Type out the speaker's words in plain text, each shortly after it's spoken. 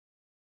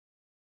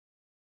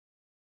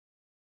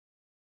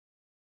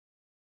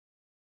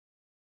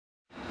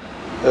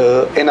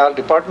In our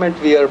department,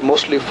 we are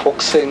mostly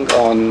focusing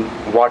on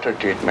water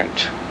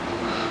treatment.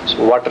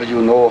 So water, you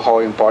know how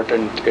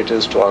important it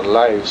is to our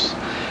lives,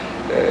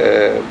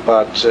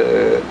 but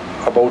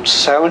about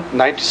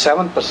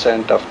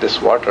 97% of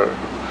this water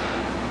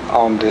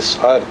on this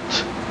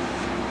earth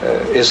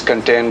is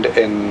contained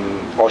in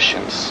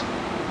oceans,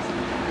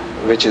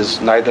 which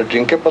is neither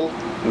drinkable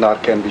nor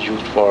can be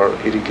used for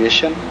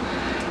irrigation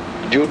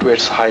due to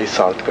its high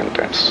salt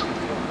contents.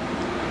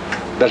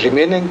 The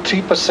remaining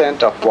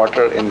 3% of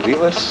water in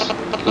rivers,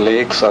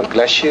 lakes or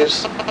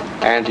glaciers,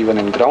 and even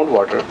in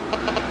groundwater,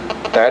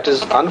 that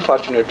is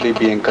unfortunately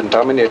being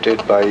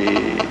contaminated by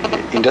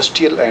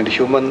industrial and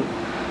human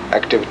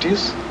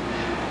activities,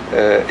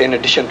 in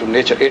addition to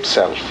nature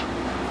itself,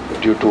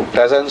 due to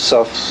presence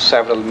of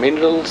several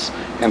minerals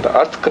in the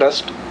earth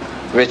crust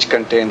which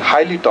contain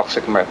highly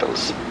toxic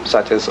metals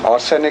such as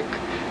arsenic,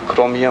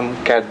 chromium,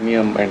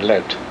 cadmium, and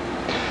lead.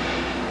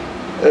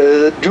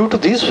 Due to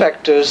these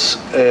factors,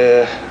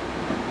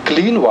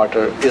 clean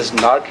water is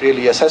not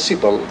really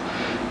accessible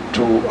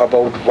to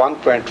about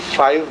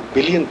 1.5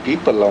 billion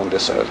people on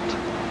this earth,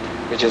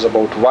 which is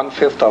about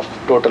 1/5 of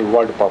total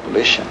world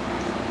population.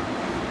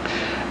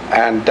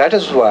 And that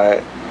is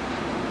why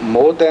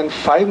more than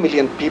 5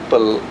 million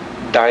people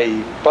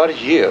die per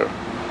year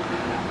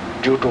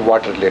due to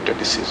water-related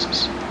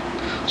diseases.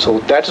 So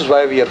that is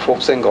why we are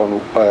focusing on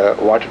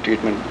water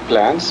treatment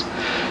plants.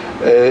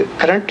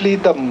 Currently,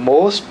 the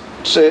most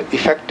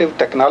effective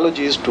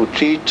technologies to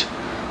treat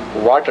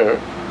water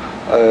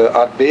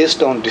are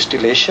based on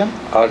distillation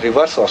or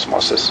reverse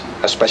osmosis,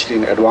 especially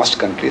in advanced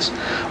countries.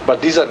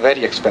 But these are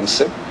very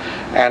expensive,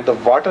 and the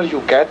water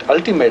you get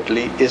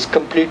ultimately is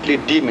completely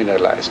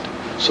demineralized.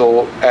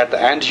 So at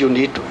the end, you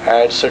need to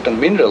add certain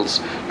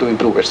minerals to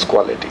improve its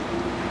quality.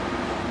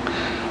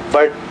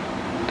 But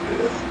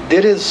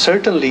there is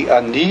certainly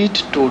a need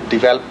to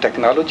develop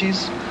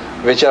technologies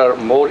which are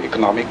more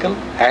economical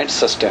and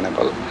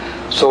sustainable,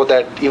 so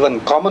that even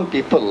common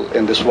people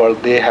in this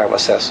world, they have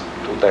access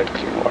to that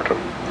clean water.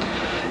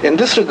 In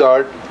this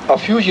regard, a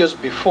few years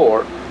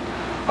before,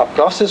 a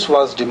process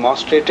was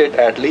demonstrated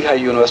at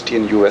Lehigh University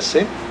in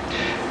USA,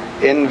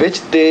 in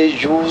which they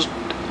used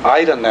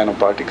iron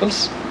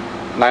nanoparticles.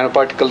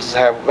 Nanoparticles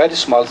have very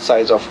small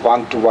size of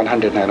 1 to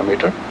 100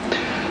 nanometer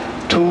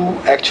to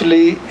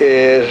actually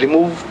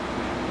remove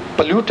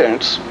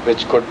pollutants,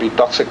 which could be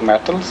toxic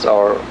metals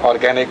or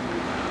organic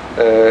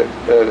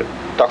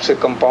toxic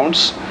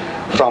compounds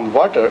from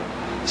water,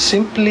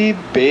 simply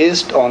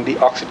based on the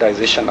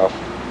oxidation of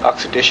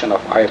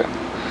iron.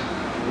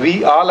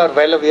 We all are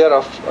well aware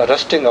of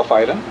rusting of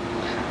iron,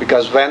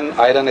 because when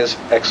iron is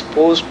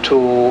exposed to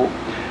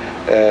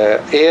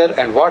air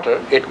and water,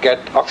 it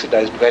gets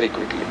oxidized very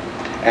quickly.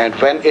 And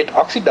when it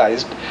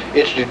oxidized,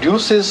 it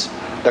reduces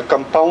the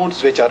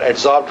compounds which are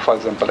adsorbed, for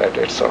example, at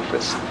its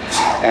surface.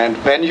 And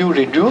when you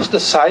reduce the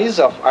size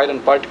of iron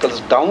particles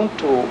down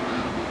to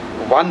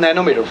 1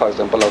 nanometer, for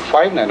example, or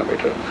 5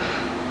 nanometer,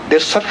 their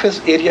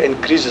surface area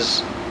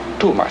increases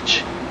too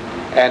much.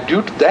 And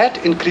due to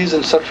that increase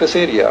in surface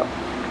area,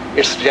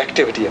 its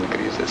reactivity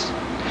increases.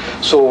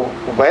 So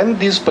when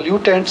these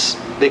pollutants,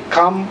 they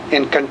come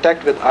in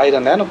contact with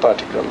iron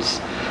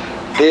nanoparticles,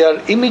 they are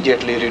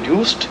immediately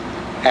reduced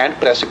and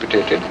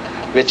precipitated,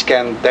 which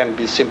can then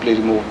be simply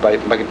removed by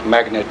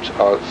magnet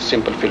or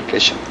simple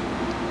filtration.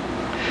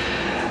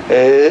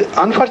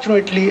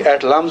 Unfortunately,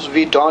 at LUMS,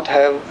 we don't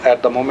have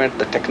at the moment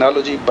the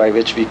technology by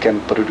which we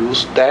can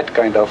produce that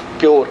kind of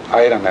pure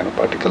iron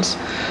nanoparticles,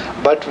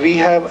 but we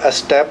have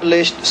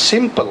established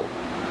simple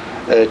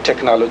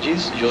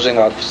technologies using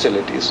our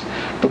facilities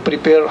to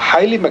prepare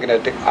highly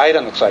magnetic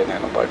iron oxide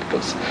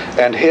nanoparticles.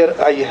 And here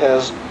I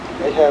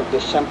have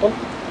this sample.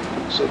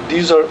 So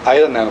these are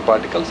iron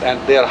nanoparticles, and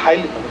they are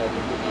highly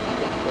magnetic.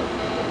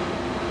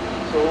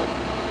 So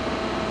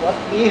what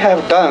we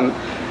have done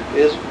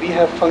is we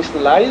have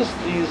functionalized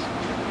these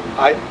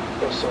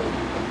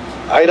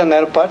iron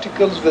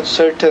nanoparticles with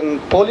certain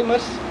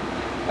polymers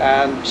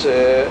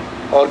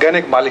and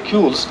organic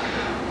molecules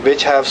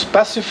which have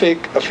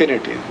specific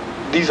affinity.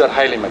 These are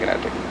highly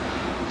magnetic.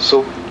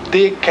 So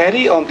they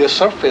carry on their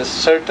surface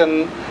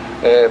certain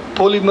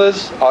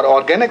polymers or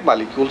organic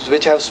molecules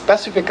which have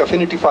specific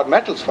affinity for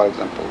metals, for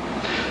example.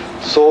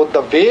 So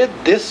the way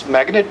this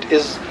magnet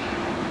is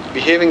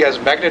behaving as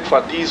magnet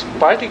for these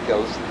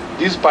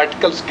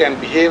particles can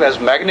behave as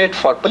magnet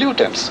for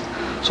pollutants.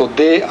 So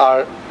they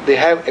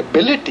have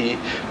ability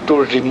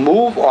to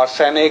remove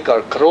arsenic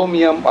or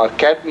chromium or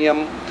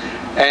cadmium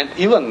and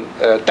even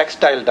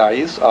textile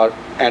dyes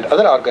and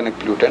other organic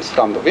pollutants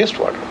from the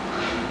wastewater.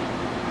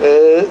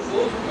 Those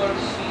who can't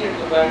see at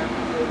the back,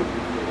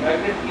 the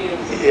magnet came.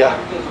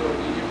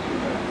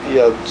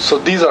 Yeah, so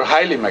these are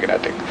highly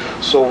magnetic.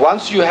 So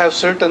once you have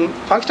certain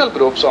functional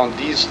groups on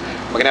these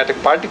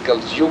magnetic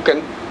particles, you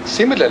can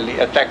similarly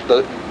attack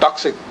the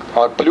toxic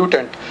or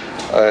pollutant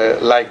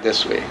like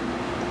this way.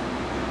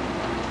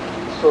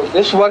 So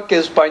this work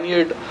is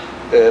pioneered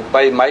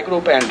by my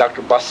group and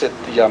Dr. Basit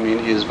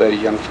Yamin, he is very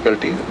young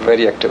faculty,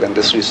 very active in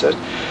this research.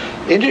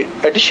 In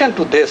addition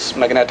to this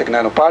magnetic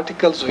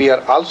nanoparticles, we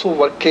are also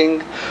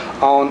working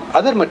on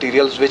other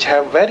materials which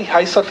have very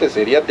high surface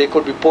area. They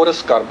could be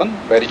porous carbon,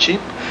 very cheap,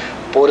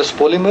 porous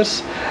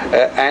polymers,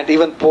 and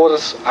even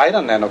porous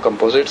iron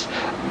nanocomposites.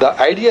 The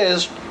idea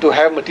is to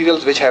have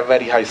materials which have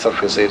very high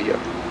surface area.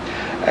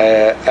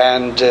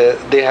 And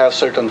they have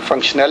certain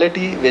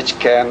functionality which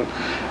can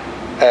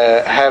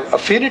have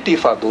affinity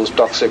for those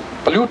toxic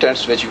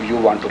pollutants which you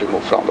want to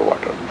remove from the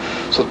water.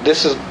 So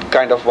this is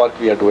kind of what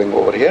we are doing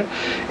over here.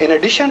 In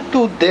addition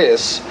to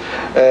this,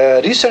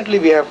 recently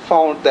we have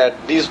found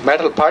that these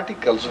metal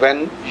particles,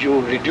 when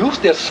you reduce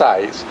their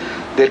size,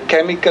 their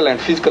chemical and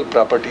physical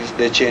properties,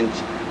 they change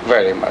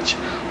very much.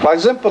 For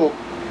example,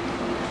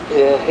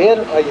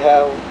 here I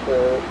have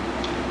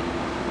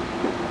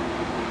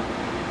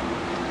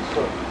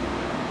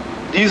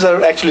these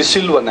are actually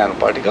silver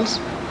nanoparticles,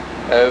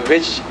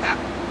 which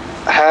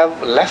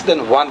have less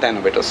than 1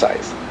 nanometer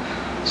size.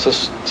 So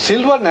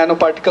silver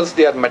nanoparticles,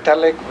 they are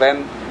metallic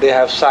when they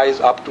have size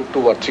up to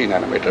 2 or 3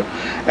 nanometer.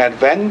 And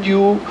when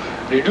you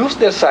reduce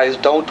their size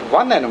down to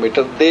 1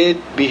 nanometer, they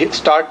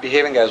start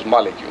behaving as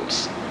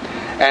molecules.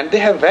 And they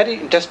have very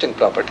interesting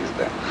properties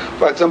then.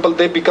 For example,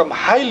 they become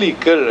highly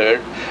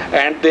colored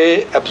and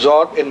they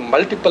absorb in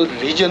multiple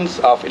regions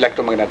of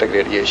electromagnetic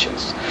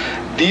radiations.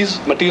 These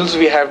materials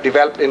we have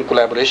developed in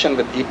collaboration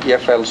with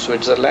EPFL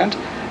Switzerland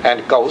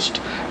and KAUST,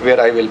 where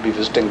I will be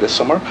visiting this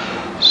summer.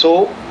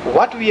 So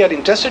what we are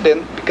interested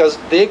in, because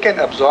they can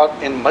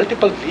absorb in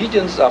multiple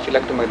regions of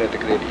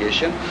electromagnetic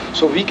radiation,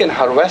 so we can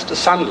harvest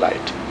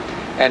sunlight.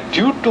 And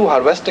due to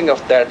harvesting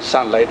of that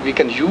sunlight, we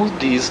can use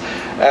these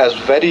as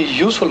very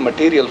useful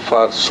material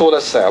for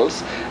solar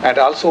cells and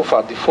also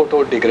for the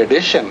photo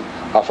degradation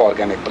of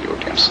organic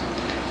pollutants.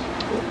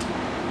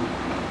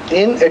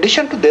 In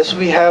addition to this,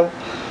 we have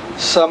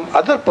some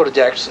other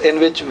projects in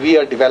which we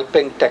are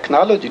developing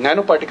technology,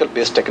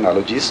 nanoparticle-based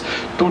technologies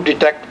to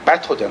detect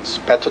pathogens,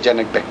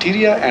 pathogenic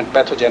bacteria and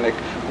pathogenic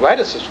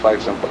viruses, for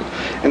example.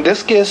 In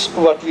this case,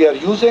 what we are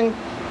using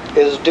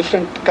is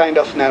different kind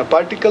of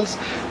nanoparticles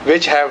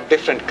which have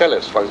different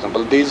colors. For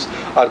example, these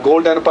are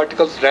gold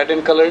nanoparticles, red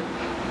in color.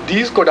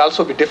 These could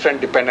also be different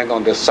depending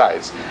on their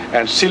size.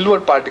 And silver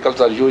particles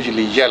are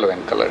usually yellow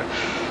in color.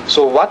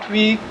 So what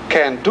we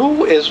can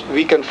do is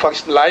we can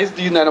functionalize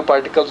these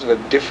nanoparticles with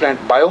different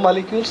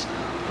biomolecules,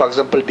 for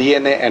example,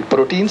 DNA and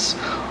proteins,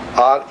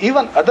 or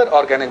even other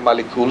organic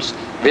molecules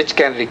which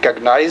can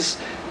recognize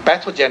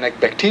pathogenic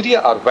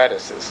bacteria or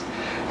viruses.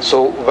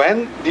 So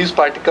when these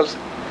particles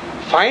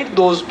find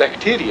those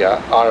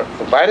bacteria or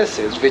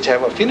viruses which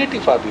have affinity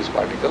for these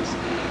particles,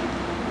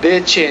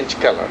 they change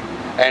color.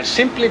 And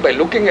simply by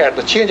looking at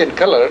the change in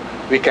color,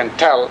 we can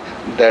tell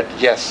that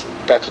yes,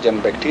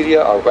 pathogen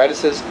bacteria or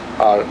viruses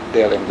are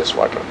there in this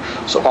water.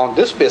 So on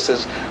this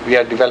basis, we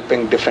are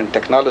developing different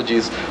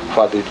technologies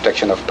for the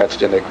detection of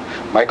pathogenic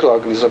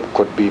microorganisms,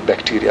 could be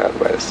bacteria or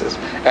viruses.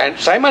 And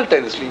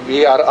simultaneously,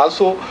 we are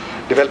also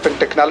developing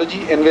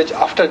technology in which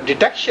after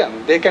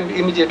detection, they can be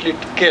immediately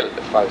killed,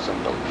 for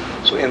example.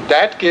 So in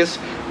that case,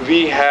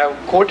 we have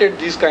coated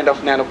these kind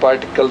of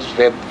nanoparticles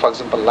with, for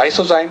example,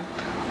 lysozyme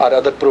or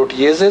other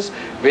proteases,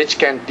 which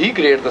can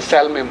degrade the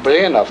cell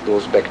membrane of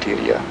those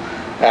bacteria,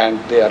 and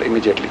they are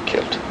immediately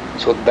killed.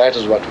 So that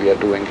is what we are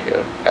doing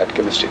here at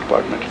chemistry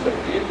department.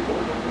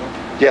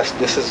 Yes,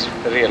 this is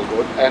real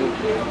gold, and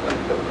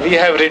we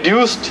have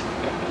reduced,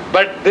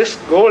 but this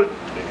gold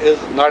is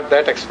not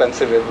that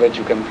expensive which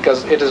you can,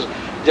 because it is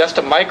just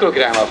a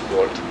microgram of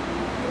gold.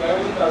 I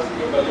wasn't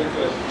asking a value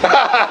question.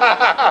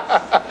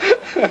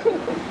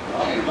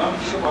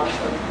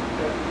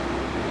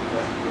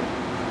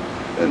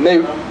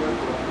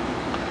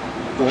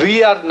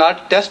 We are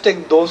not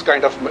testing those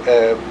kind of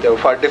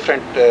for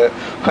different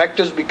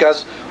factors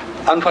because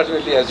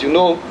unfortunately, as you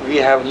know, we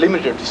have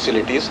limited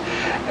facilities,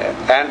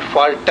 and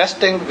for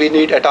testing we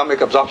need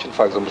atomic absorption,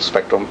 for example,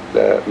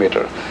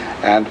 spectrometer,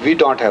 and we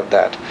don't have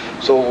that.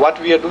 So what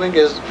we are doing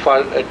is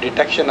for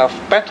detection of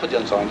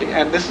pathogens only,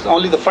 and this is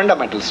only the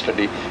fundamental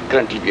study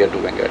currently we are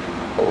doing it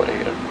over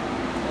here.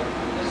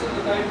 This is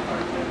the kind of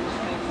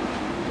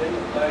then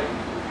apply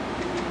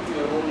to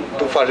your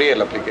own For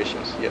real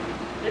applications, yeah.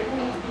 Let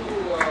me